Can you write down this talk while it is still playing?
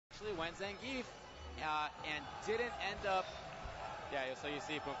actually went Zangief and didn't end up. Yeah, so you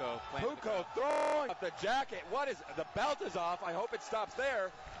see Poongko playing. Poongko throwing up the jacket. What is the belt is off? I hope it stops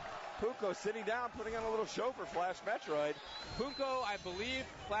there. Poongko sitting down, putting on a little show for Flash.Metroid. Poongko, I believe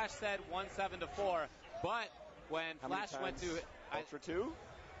Flash said 1-7-4, but when Flash went to Ultra 2?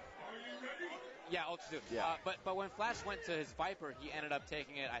 Yeah, Ultra 2. Yeah. But when Flash went to his Viper, he ended up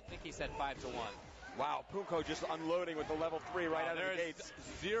taking it. I think he said 5-1. Wow, Poongko just unloading with the level 3 right out of the gates.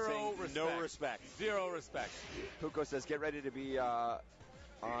 Zero respect. No respect. Zero respect. Poongko says, get ready to be on...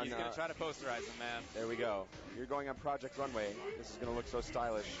 He's going to try to posterize him, man. There we go. You're going on Project Runway. This is going to look so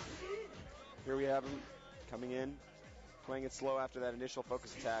stylish. Here we have him coming in, playing it slow after that initial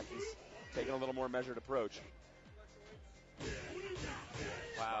focus attack. He's taking a little more measured approach.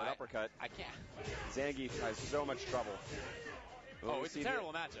 Wow, uppercut. I can't. Zangief has so much trouble. Oh, it's a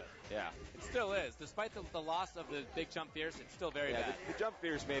terrible matchup. Yeah. It still is. Despite the loss of the big jump fierce, it's still very bad. The jump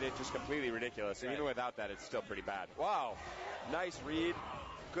fierce made it just completely ridiculous. And even without that, it's still pretty bad. Wow. Nice read.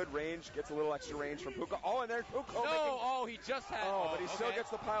 Good range. Gets a little extra range from Poongko. Oh, and there's Poongko. He just had. But he still gets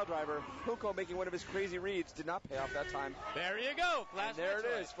the pile driver. Poongko making one of his crazy reads. Did not pay off that time. There you go. There it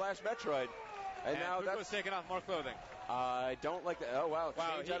is. Flash.Metroid. And now Poongko's taking off more clothing. I don't like that. Oh, wow.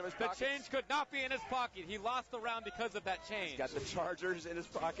 Change out of his pocket. The change could not be in his pocket. He lost the round because of that change. He's got the chargers in his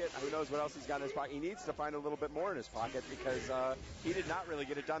pocket. Who knows what else he's got in his pocket. He needs to find a little bit more in his pocket because he did not really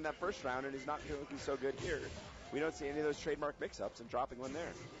get it done that first round, and he's not looking so good here. We don't see any of those trademark mix-ups and dropping one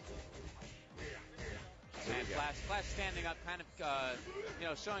there. And Flash standing up, kind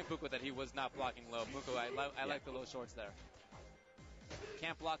of, showing Poongko that he was not blocking low. Poongko, I like the low shorts there.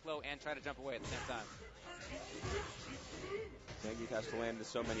 Can't block low and try to jump away at the same time. Zangief has to land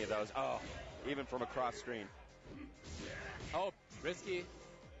so many of those. Oh, even from across screen. Oh, risky.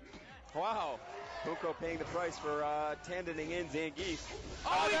 Wow. Poongko paying the price for tandening in Zangief.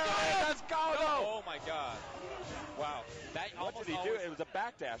 Oh, he got it! Let's go! Oh, my God. Wow. What did he do? It was a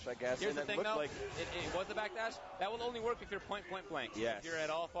backdash, I guess. Here's the thing, though. It was a backdash. That will only work if you're point blank. Yes. If you're at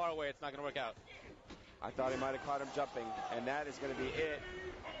all far away, it's not going to work out. I thought he might have caught him jumping, and that is going to be it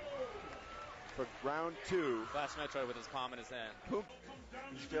for round 2. FlashMetroid with his palm in his hand.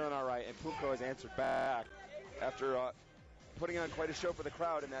 He's feeling all right, and Poongko has answered back after putting on quite a show for the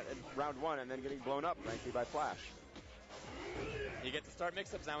crowd in round 1 and then getting blown up, frankly, by Flash. You get to start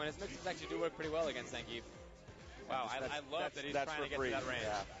mix-ups now, and his mix-ups actually do work pretty well against Zangief. Wow, I love that he's trying to get to that range.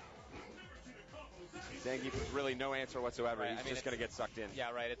 Yeah. Zangief has really no answer whatsoever. He's just going to get sucked in.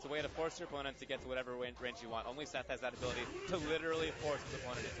 Yeah, right. It's a way to force your opponent to get to whatever range you want. Only Seth has that ability to literally force his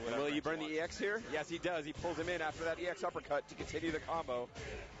opponent into whatever Will you burn the EX here? Yes, he does. He pulls him in after that EX uppercut to continue the combo.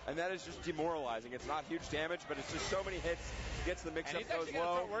 And that is just demoralizing. It's not huge damage, but it's just so many hits. Gets the mix-up, goes low.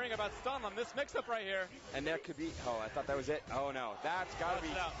 Start worrying about stun on this mix-up right here. And that could be... Oh, I thought that was it. Oh, no. That's got to be...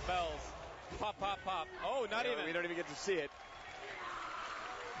 Bells. Pop, pop, pop. Oh, not even. We don't even get to see it.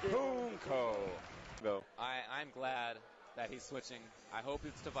 Poongko. Go. I'm glad that he's switching. I hope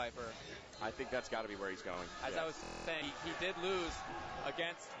it's to Viper. I think that's got to be where he's going. As I was saying, he did lose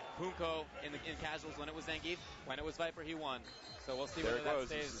against Poongko in casuals when it was Zangief. When it was Viper, he won. So we'll see whether that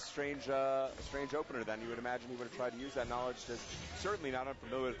stays. It's a strange opener then. You would imagine he would have tried to use that knowledge to certainly not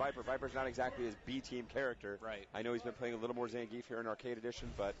unfamiliar with Viper. Viper's not exactly his B-team character. Right. I know he's been playing a little more Zangief here in Arcade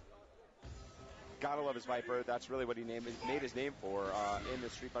Edition, but gotta love his Viper. That's really what he made his name for in the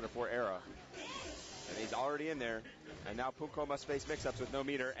Street Fighter 4 era. And he's already in there. And now Poongko must face mix-ups with no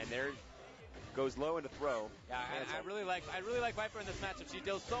meter, and there goes low into throw. Yeah, I really like Viper in this matchup. She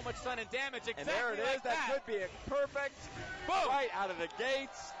deals so much stun and damage. Exactly, and there it is. Like that could be a perfect fight out of the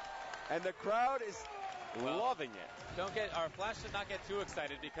gates. And the crowd is loving it. Our Flash should not get too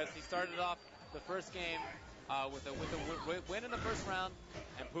excited because he started off the first game with a win in the first round,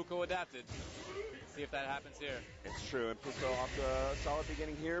 and Poongko adapted. See if that happens here. It's true, and Poongko off to a solid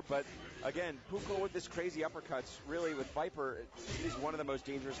beginning here, but again, Poongko with this crazy uppercuts, really with Viper, he's one of the most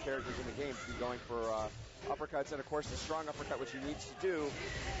dangerous characters in the game to be going for uppercuts, and of course the strong uppercut, which he needs to do,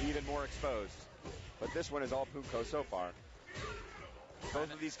 even more exposed. But this one is all Poongko so far.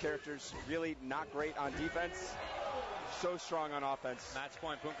 Both of these characters really not great on defense, so strong on offense. Match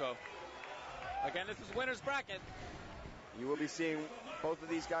point, Poongko. Again, this is winner's bracket. You will be seeing both of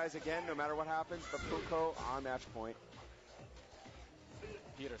these guys again, no matter what happens, but Poongko on match point.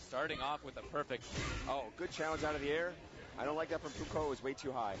 Peter starting off with a perfect... Oh, good challenge out of the air. I don't like that from Poongko. It was way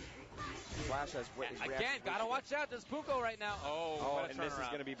too high. Flash has... Again, gotta watch out. There's Poongko right now. Oh, and this is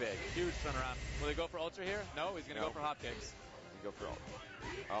going to be big. Huge turnaround. Will he go for Ultra here? No, he's going to go for hop kicks. He go for Ultra.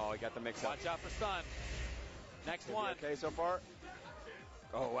 Oh, he got the mix-up. Watch out for stun. Next one. Okay, so far.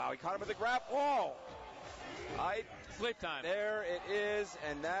 Oh, wow, he caught him with the grab. Whoa! Sleep time. There it is,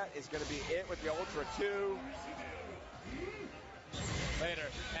 and that is going to be it with the Ultra 2. Later.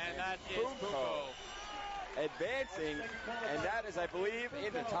 And that is Poongko. Advancing, and that is, I believe,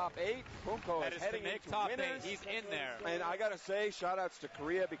 in the top 8. Poongko is heading into top winners. 8. He's in there. And I gotta say, shout-outs to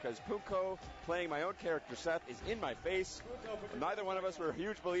Korea, because Poongko, playing my own character Seth, is in my face. Neither one of us were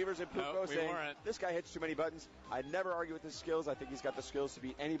huge believers in Poongko, Nope, we saying weren't. this guy hits too many buttons. I'd never argue with his skills. I think he's got the skills to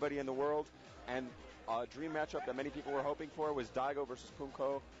beat anybody in the world. And a dream matchup that many people were hoping for was Daigo versus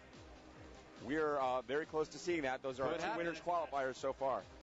Poongko. We're very close to seeing that. Those are our two winners qualifiers so far.